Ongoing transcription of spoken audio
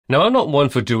Now, I'm not one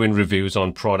for doing reviews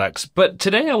on products, but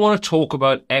today I want to talk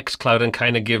about xCloud and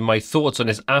kind of give my thoughts on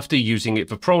this after using it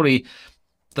for probably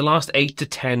the last 8 to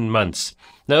 10 months.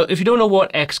 Now, if you don't know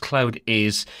what xCloud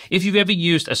is, if you've ever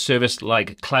used a service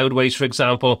like Cloudways, for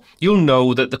example, you'll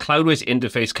know that the Cloudways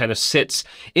interface kind of sits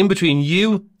in between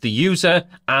you, the user,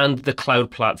 and the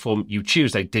cloud platform you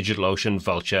choose, like DigitalOcean,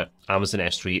 Vultr, Amazon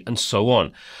S3, and so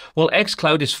on. Well,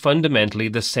 xCloud is fundamentally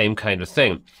the same kind of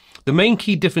thing. The main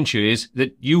key difference here is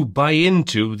that you buy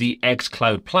into the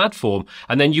xCloud platform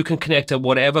and then you can connect to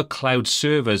whatever cloud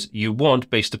servers you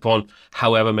want based upon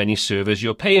however many servers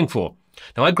you're paying for.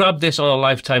 Now, I grabbed this on a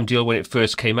lifetime deal when it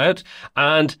first came out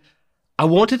and I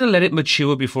wanted to let it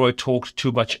mature before I talked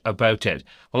too much about it.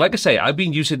 Well, like I say, I've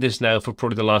been using this now for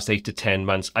probably the last 8 to 10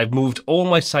 months. I've moved all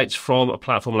my sites from a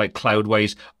platform like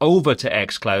Cloudways over to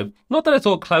xCloud. Not that I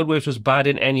thought Cloudways was bad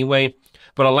in any way,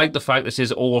 but I like the fact this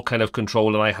is all kind of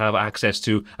controlled and I have access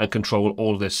to and control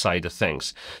all this side of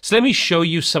things. So let me show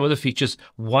you some of the features,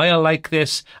 why I like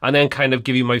this, and then kind of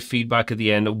give you my feedback at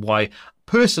the end of why,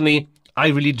 personally, I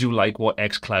really do like what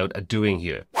xCloud are doing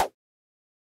here.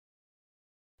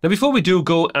 Now, before we do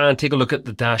go and take a look at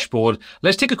the dashboard,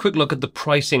 let's take a quick look at the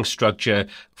pricing structure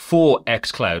for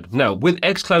xCloud. Now, with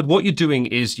xCloud, what you're doing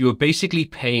is you're basically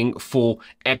paying for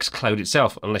xCloud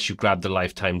itself, unless you grab the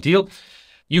lifetime deal.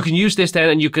 You can use this then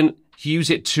and you can use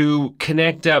it to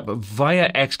connect up via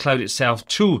xCloud itself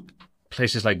to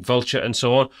places like Vultr and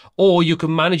so on, or you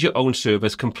can manage your own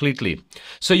servers completely.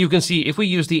 So you can see if we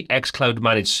use the xCloud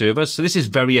managed servers, so this is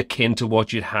very akin to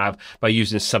what you'd have by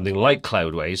using something like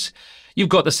Cloudways. You've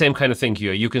got the same kind of thing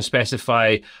here. You can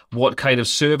specify what kind of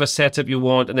server setup you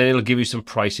want, and then it'll give you some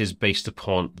prices based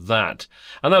upon that.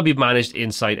 And that'll be managed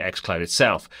inside xCloud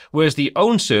itself. Whereas the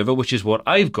own server, which is what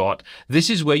I've got, this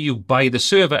is where you buy the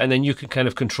server, and then you can kind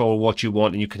of control what you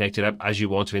want, and you connect it up as you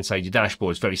want to inside your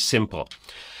dashboard. It's very simple.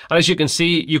 And as you can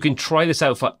see, you can try this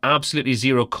out for absolutely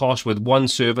zero cost with one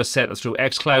server set up through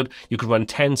xCloud. You can run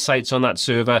 10 sites on that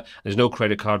server. There's no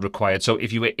credit card required. So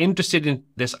if you were interested in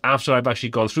this after I've actually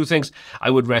gone through things, I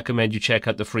would recommend you check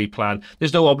out the free plan.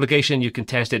 There's no obligation. You can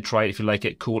test it, try it. If you like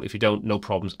it, cool. If you don't, no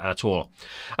problems at all.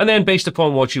 And then based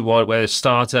upon what you want, whether it's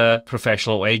starter,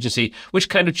 professional, or agency, which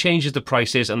kind of changes the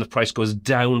prices, and the price goes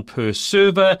down per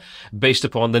server based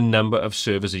upon the number of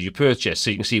servers that you purchase. So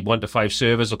you can see 1 to 5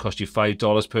 servers will cost you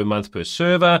 $5 per month per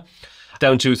server,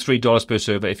 down to $3 per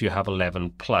server if you have 11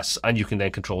 plus, and you can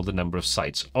then control the number of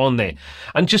sites on there.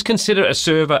 And just consider a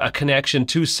server a connection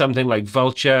to something like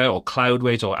Vultr or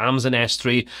Cloudways or Amazon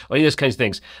S3 or any of those kinds of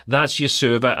things. That's your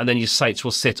server, and then your sites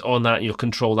will sit on that and you'll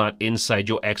control that inside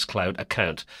your xCloud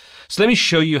account. So let me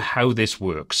show you how this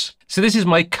works. So this is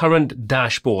my current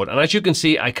dashboard, and as you can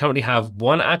see, I currently have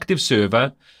one active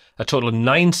server, a total of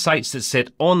 9 sites that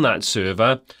sit on that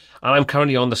server, and I'm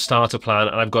currently on the starter plan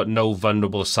and I've got no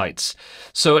vulnerable sites.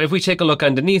 So if we take a look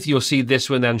underneath, you'll see this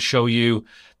will then show you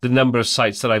the number of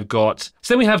sites that I've got.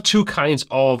 So then we have 2 kinds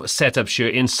of setups here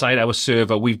inside our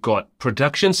server. We've got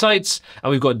production sites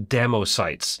and we've got demo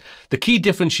sites. The key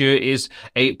difference here is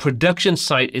a production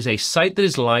site is a site that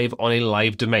is live on a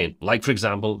live domain, like for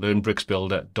example,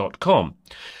 learnbricksbuilder.com.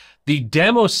 The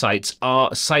demo sites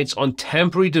are sites on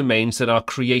temporary domains that are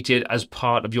created as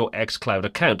part of your xCloud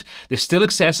account. They're still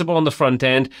accessible on the front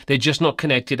end. They're just not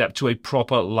connected up to a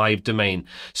proper live domain.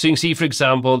 So you can see, for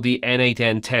example, the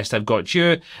N8N test I've got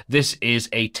here. This is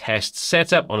a test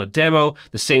setup on a demo.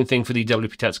 The same thing for the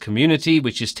WPTuts community,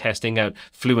 which is testing out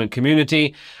Fluent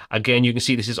Community. Again, you can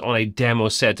see this is on a demo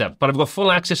setup, but I've got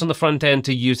full access on the front end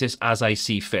to use this as I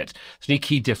see fit. So the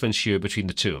key difference here between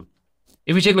the two.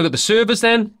 If we take a look at the servers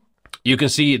then, you can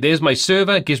see there's my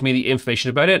server, it gives me the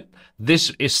information about it.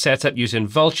 This is set up using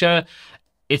Vultr.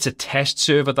 It's a test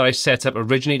server that I set up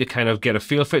originally to kind of get a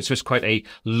feel for it, so it's quite a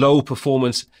low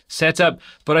performance setup.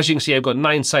 But as you can see, I've got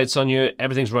 9 sites on here,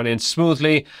 everything's running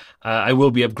smoothly. I will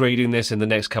be upgrading this in the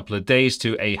next couple of days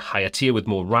to a higher tier with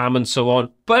more RAM and so on.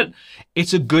 But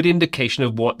it's a good indication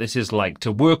of what this is like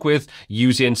to work with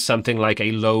using something like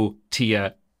a low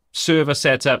tier server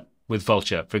setup with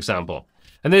Vultr, for example.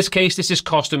 In this case, this is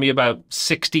costing me about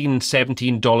 $16,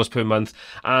 $17 per month,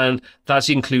 and that's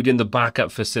including the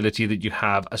backup facility that you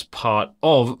have as part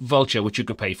of Vultr, which you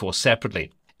can pay for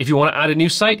separately. If you want to add a new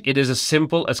site, it is as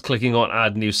simple as clicking on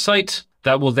Add New Site.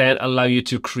 That will then allow you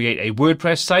to create a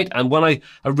WordPress site. And when I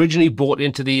originally bought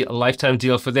into the lifetime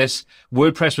deal for this,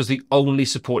 WordPress was the only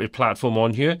supported platform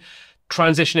on here.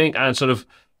 Transitioning and sort of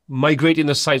migrating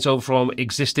the sites over from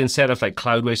existing setups like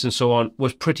Cloudways and so on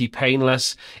was pretty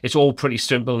painless. It's all pretty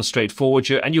simple and straightforward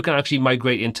here, and you can actually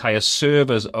migrate entire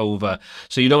servers over,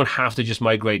 so you don't have to just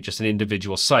migrate just an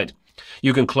individual site.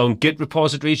 You can clone Git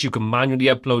repositories, you can manually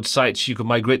upload sites, you can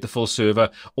migrate the full server,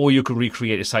 or you can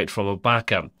recreate a site from a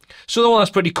backup. So all that's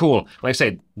pretty cool. Like I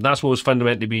said, that's what was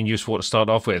fundamentally being used for to start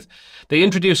off with. They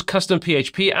introduced custom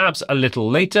PHP apps a little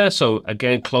later. So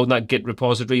again, clone that Git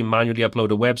repository, manually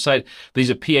upload a website. These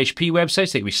are PHP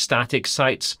websites. They can be static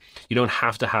sites. You don't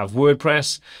have to have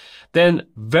WordPress. Then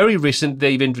very recent,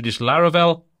 they've introduced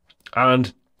Laravel,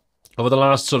 and over the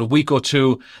last sort of week or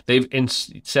two, they've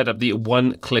set up the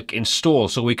one-click install.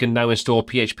 So we can now install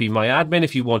PHP MyAdmin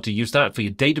if you want to use that for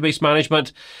your database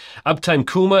management. Uptime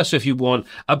Kuma, so if you want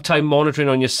uptime monitoring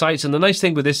on your sites. And the nice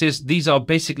thing with this is these are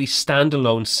basically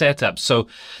standalone setups. So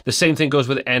the same thing goes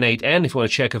with N8N. If you want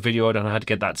to check a video out on how to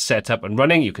get that set up and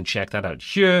running, you can check that out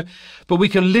here. But we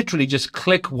can literally just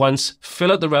click once,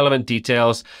 fill out the relevant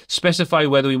details, specify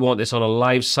whether we want this on a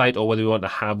live site or whether we want to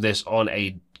have this on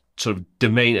a sort of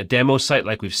domain, a demo site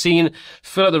like we've seen,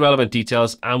 fill out the relevant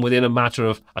details, and within a matter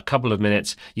of a couple of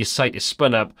minutes, your site is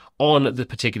spun up on the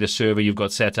particular server you've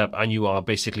got set up, and you are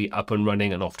basically up and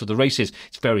running and off to the races.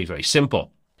 It's very, very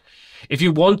simple. If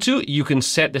you want to, you can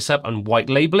set this up and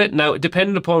white label it. Now,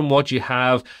 depending upon what you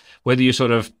have, whether you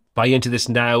sort of buy into this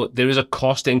now, there is a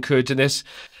cost incurred to this.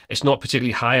 It's not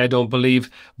particularly high, I don't believe.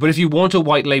 But if you want to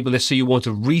white label this, so you want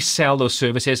to resell those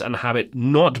services and have it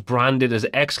not branded as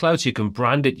xCloud, so you can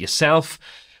brand it yourself,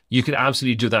 you can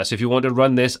absolutely do that. So if you want to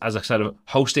run this as a sort of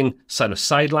hosting sort of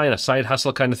sideline, a side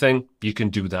hustle kind of thing, you can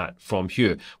do that from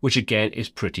here, which again is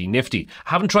pretty nifty. I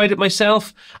haven't tried it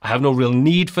myself. I have no real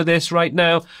need for this right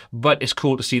now, but it's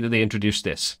cool to see that they introduced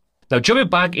this. Now, jumping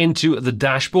back into the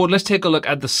dashboard, let's take a look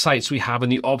at the sites we have and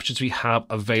the options we have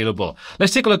available.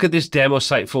 Let's take a look at this demo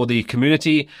site for the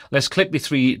community. Let's click the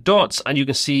three dots and you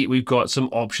can see we've got some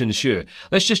options here.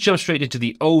 Let's just jump straight into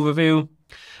the overview.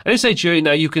 And inside here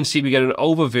now you can see we get an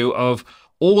overview of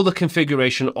all the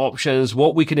configuration options,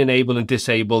 what we can enable and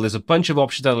disable. There's a bunch of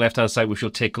options on the left-hand side which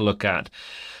we'll take a look at.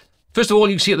 First of all,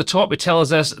 you can see at the top, it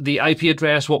tells us the IP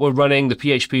address, what we're running, the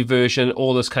PHP version,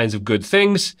 all those kinds of good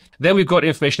things. Then we've got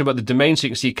information about the domain. So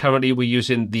you can see currently we're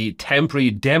using the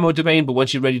temporary demo domain, but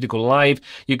once you're ready to go live,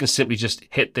 you can simply just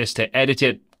hit this to edit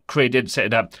it, create it, set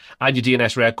it up, add your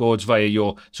DNS records via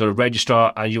your sort of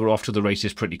registrar, and you're off to the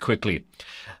races pretty quickly.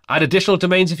 Add additional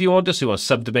domains if you want to, so you want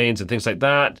subdomains and things like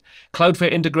that.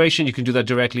 Cloudflare integration, you can do that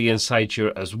directly inside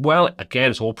here as well. Again,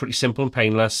 it's all pretty simple and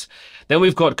painless. Then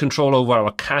we've got control over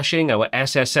our caching, our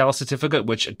SSL certificate,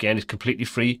 which again is completely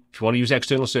free. If you want to use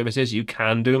external services, you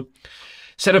can do.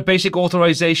 Set up basic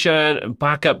authorization,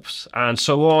 backups, and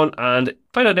so on, and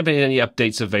find out if there's any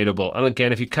updates available. And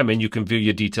again, if you come in, you can view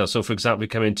your details. So for example, we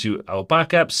come into our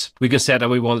backups. We can set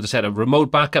up, we wanted to set up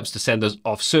remote backups to send us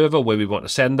off server where we want to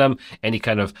send them, any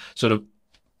kind of sort of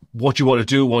what you want to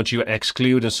do once you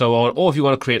exclude and so on. Or if you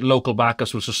want to create local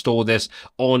backups, which will store this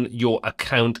on your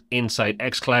account inside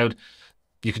xCloud,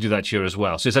 you can do that here as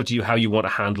well. So it's up to you how you want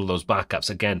to handle those backups.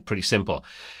 Again, pretty simple.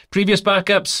 Previous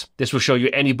backups, this will show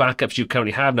you any backups you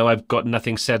currently have. Now, I've got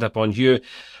nothing set up on here,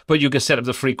 but you can set up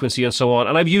the frequency and so on.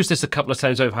 And I've used this a couple of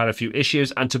times. I've had a few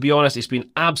issues. And to be honest, it's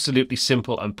been absolutely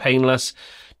simple and painless.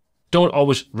 Don't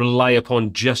always rely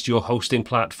upon just your hosting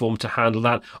platform to handle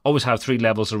that. Always have 3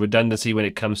 levels of redundancy when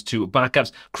it comes to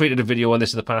backups. Created a video on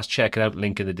this in the past. Check it out,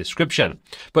 link in the description.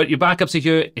 But your backups are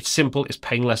here. It's simple, it's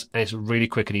painless, and it's really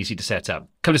quick and easy to set up.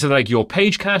 Come to something like your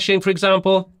page caching, for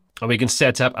example, and we can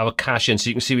set up our caching. So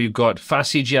you can see we've got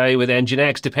fast CGI with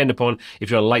Nginx, depending upon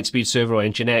if you're on a Lightspeed server or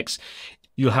Nginx.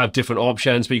 You'll have different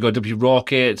options, but you've got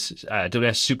WRocket,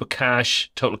 WS Super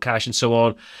Cache, Total Cache, and so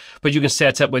on. But you can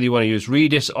set up whether you want to use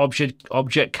Redis,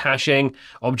 object caching,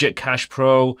 Object Cache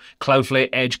Pro, Cloudflare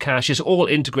Edge Cache. It's all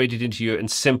integrated into you and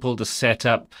simple to set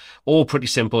up. All pretty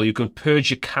simple. You can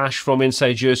purge your cache from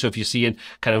inside here. So if you're seeing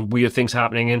kind of weird things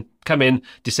happening, come in,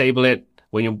 disable it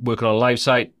when you're working on a live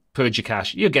site. Purge your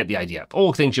cache, you get the idea.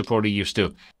 All things you're probably used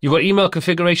to. You've got email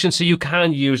configuration, so you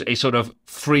can use a sort of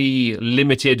free,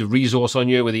 limited resource on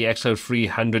you with the xCloud free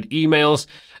 100 emails.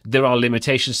 There are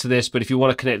limitations to this, but if you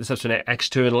want to connect this up to an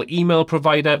external email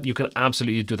provider, you can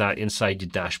absolutely do that inside your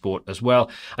dashboard as well.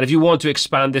 And if you want to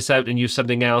expand this out and use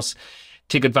something else,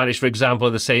 take advantage, for example,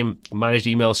 of the same managed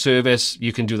email service,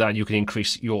 you can do that. You can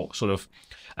increase your sort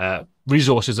of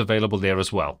resources available there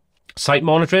as well. Site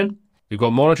monitoring. We've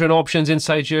got monitoring options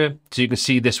inside here, so you can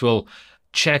see this will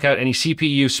check out any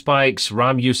CPU spikes,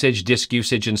 RAM usage, disk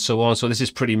usage, and so on. So this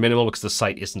is pretty minimal because the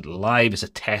site isn't live. It's a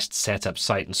test setup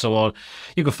site and so on.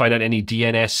 You can find out any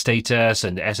DNS status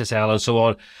and SSL and so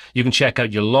on. You can check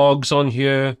out your logs on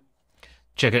here,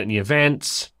 check out any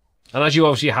events. And as you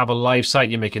obviously have a live site,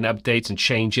 you're making updates and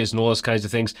changes and all those kinds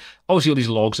of things. Obviously, all these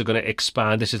logs are going to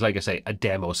expand. This is, like I say, a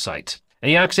demo site.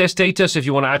 Any access data, so if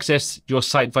you want to access your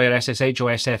site via SSH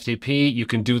or SFTP, you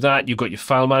can do that. You've got your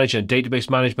file manager and database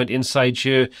management inside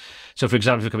here. So for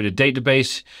example, if you come into a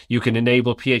database, you can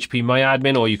enable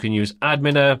phpMyAdmin or you can use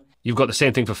Adminer. You've got the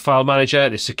same thing for file manager.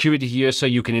 There's security here, so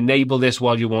you can enable this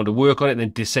while you want to work on it and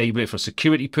then disable it for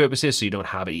security purposes so you don't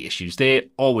have any issues there.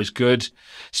 Always good.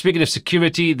 Speaking of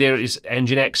security, there is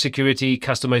Nginx security,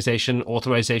 customization,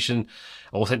 authorization,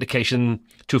 authentication,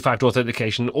 two-factor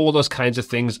authentication, all those kinds of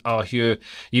things are here.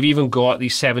 You've even got the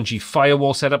 7G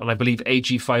firewall set up, and I believe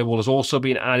 8G firewall has also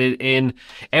been added in.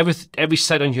 Every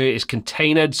site on here is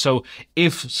containered, so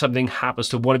if something happens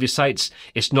to one of your sites,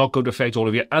 it's not going to affect all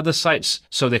of your other sites,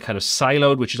 so they're kind of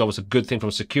siloed, which is always a good thing from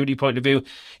a security point of view.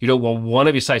 You don't want one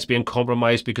of your sites being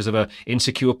compromised because of an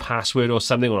insecure password or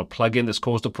something, or a plugin that's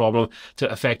caused a problem to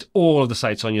affect all of the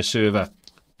sites on your server.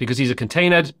 Because these are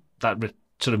containered, that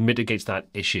sort of mitigates that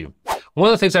issue. One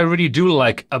of the things I really do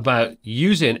like about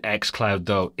using xCloud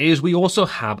though is we also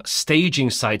have staging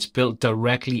sites built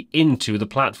directly into the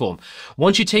platform.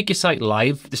 Once you take your site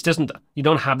live, you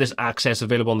don't have this access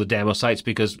available on the demo sites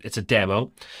because it's a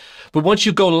demo. But once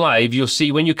you go live, you'll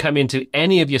see when you come into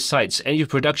any of your sites, any of your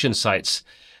production sites,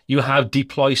 you have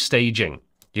deploy staging.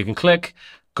 You can click,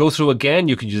 go through again,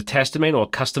 you can use a test domain or a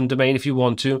custom domain if you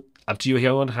want to. Up to you how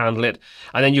you want to handle it.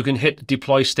 And then you can hit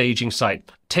deploy staging site.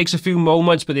 Takes a few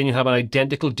moments, but then you have an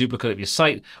identical duplicate of your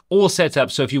site all set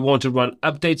up. So if you want to run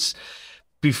updates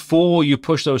before you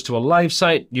push those to a live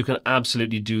site, you can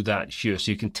absolutely do that here.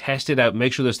 So you can test it out,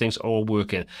 make sure those things are all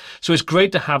working. So it's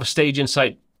great to have a staging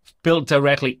site built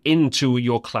directly into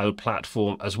your cloud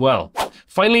platform as well.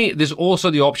 Finally, there's also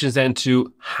the options then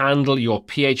to handle your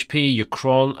PHP, your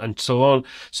cron, and so on.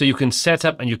 So you can set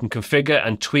up and you can configure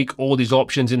and tweak all these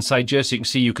options inside here. So you can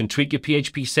see you can tweak your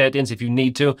PHP settings if you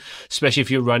need to, especially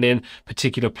if you're running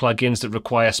particular plugins that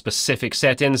require specific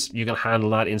settings. You can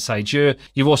handle that inside here.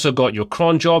 You've also got your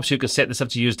cron job, so you can set this up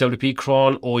to use WP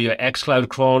cron or your xCloud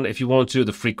cron if you want to,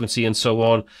 the frequency and so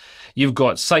on. You've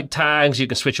got site tags, you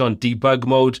can switch on debug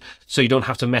mode, so you don't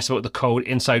have to mess about the code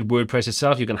inside WordPress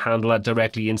itself. You can handle that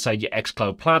directly inside your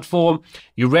xCloud platform.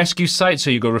 You rescue site, so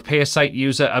you go repair site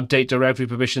user, update directory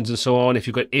permissions and so on. If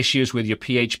you've got issues with your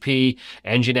PHP,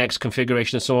 Nginx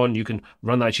configuration and so on, you can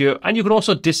run that here. And you can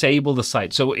also disable the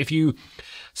site. So if you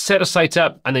set a site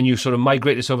up and then you sort of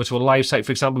migrate this over to a live site,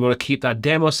 for example, you want to keep that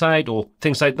demo site or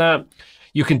things like that,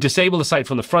 you can disable the site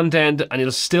from the front end and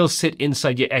it'll still sit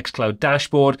inside your xCloud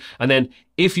dashboard. And then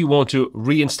if you want to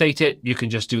reinstate it, you can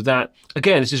just do that.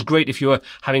 Again, this is great if you're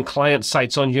having client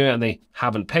sites on here and they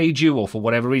haven't paid you or for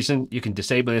whatever reason, you can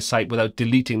disable this site without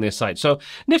deleting this site. So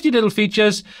nifty little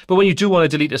features, but when you do want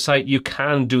to delete a site, you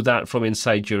can do that from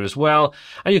inside here as well.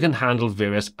 And you can handle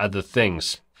various other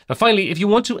things. Now finally, if you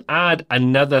want to add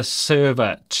another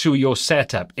server to your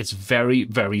setup, it's very,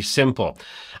 very simple.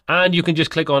 And you can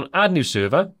just click on Add New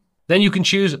Server. Then you can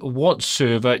choose what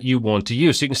server you want to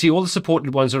use. So you can see all the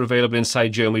supported ones are available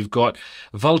inside here. And we've got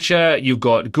Vultr, you've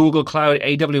got Google Cloud,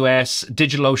 AWS,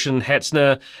 DigitalOcean,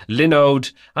 Hetzner,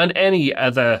 Linode, and any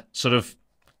other sort of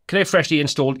freshly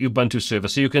installed Ubuntu server.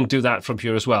 So you can do that from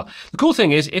here as well. The cool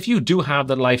thing is, if you do have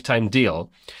the lifetime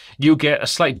deal, you get a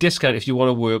slight discount if you want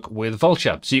to work with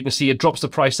Vultr. So you can see it drops the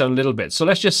price down a little bit. So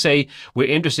let's just say we're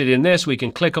interested in this. We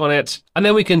can click on it and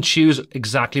then we can choose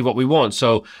exactly what we want.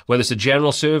 So whether it's a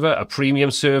general server, a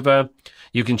premium server,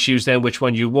 you can choose then which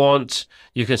one you want.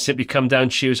 You can simply come down,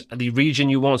 choose the region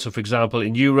you want. So for example,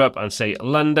 in Europe and say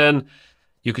London,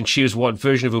 you can choose what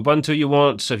version of Ubuntu you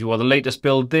want. So if you want the latest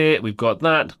build there, we've got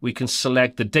that. We can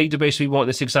select the database we want in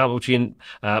this example between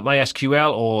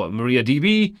MySQL or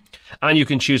MariaDB. And you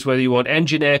can choose whether you want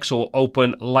Nginx or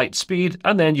Open Lightspeed.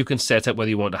 And then you can set up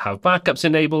whether you want to have backups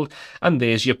enabled. And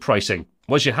there's your pricing.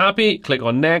 Once you're happy, click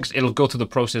on Next. It'll go through the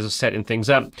process of setting things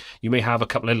up. You may have a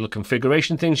couple of little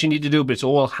configuration things you need to do, but it's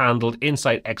all handled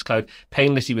inside xCloud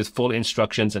painlessly with full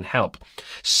instructions and help.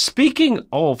 Speaking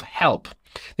of help,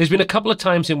 there's been a couple of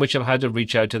times in which I've had to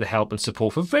reach out to the help and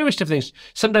support for various different things,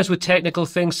 sometimes with technical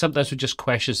things, sometimes with just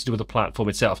questions to do with the platform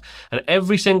itself. And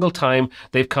every single time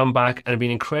they've come back and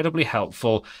been incredibly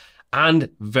helpful and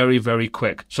very, very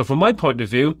quick. So from my point of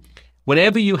view,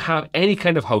 whenever you have any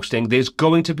kind of hosting, there's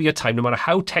going to be a time, no matter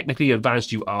how technically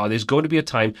advanced you are, there's going to be a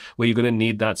time where you're going to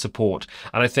need that support.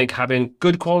 And I think having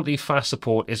good quality, fast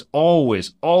support is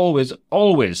always, always,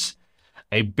 always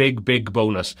a big, big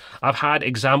bonus. I've had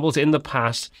examples in the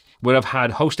past where I've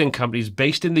had hosting companies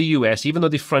based in the US, even though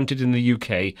they fronted in the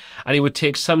UK, and it would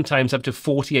take sometimes up to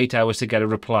 48 hours to get a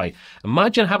reply.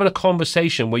 Imagine having a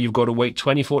conversation where you've got to wait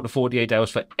 24 to 48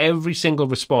 hours for every single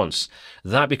response.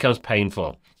 That becomes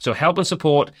painful. So help and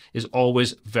support is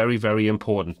always very, very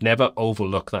important. Never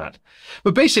overlook that.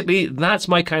 But basically, that's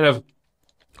my kind of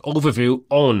overview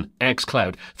on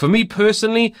xCloud. For me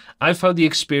personally, I've found the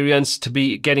experience to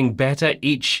be getting better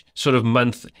each sort of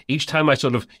month. Each time I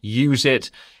sort of use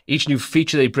it, each new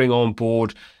feature they bring on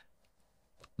board,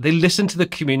 they listen to the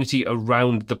community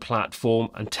around the platform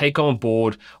and take on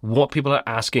board what people are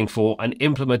asking for and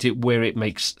implement it where it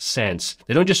makes sense.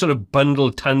 They don't just sort of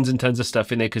bundle tons and tons of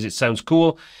stuff in there because it sounds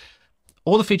cool.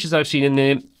 All the features I've seen in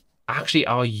there actually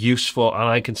are useful, and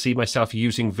I can see myself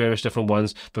using various different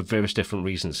ones for various different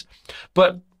reasons.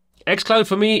 But xCloud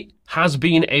for me has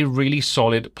been a really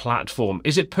solid platform.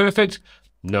 Is it perfect?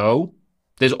 No.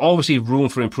 There's obviously room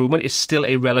for improvement. It's still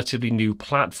a relatively new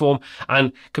platform,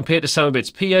 and compared to some of its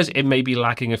peers, it may be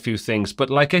lacking a few things. But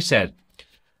like I said,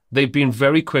 they've been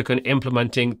very quick on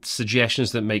implementing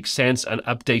suggestions that make sense and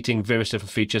updating various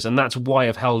different features, and that's why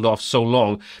I've held off so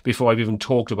long before I've even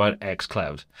talked about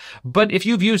xCloud. But if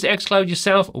you've used xCloud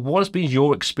yourself, what has been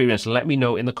your experience? Let me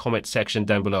know in the comment section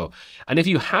down below. And if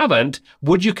you haven't,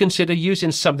 would you consider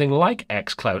using something like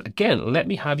xCloud? Again, let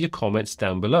me have your comments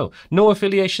down below. No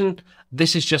affiliation.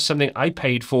 This is just something I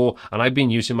paid for and I've been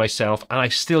using myself, and I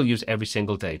still use every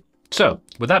single day. So,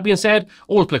 with that being said,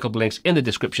 all applicable links in the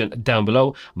description down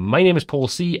below. My name is Paul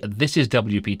C. This is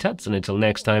WPTuts, and until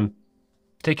next time,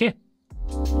 take care.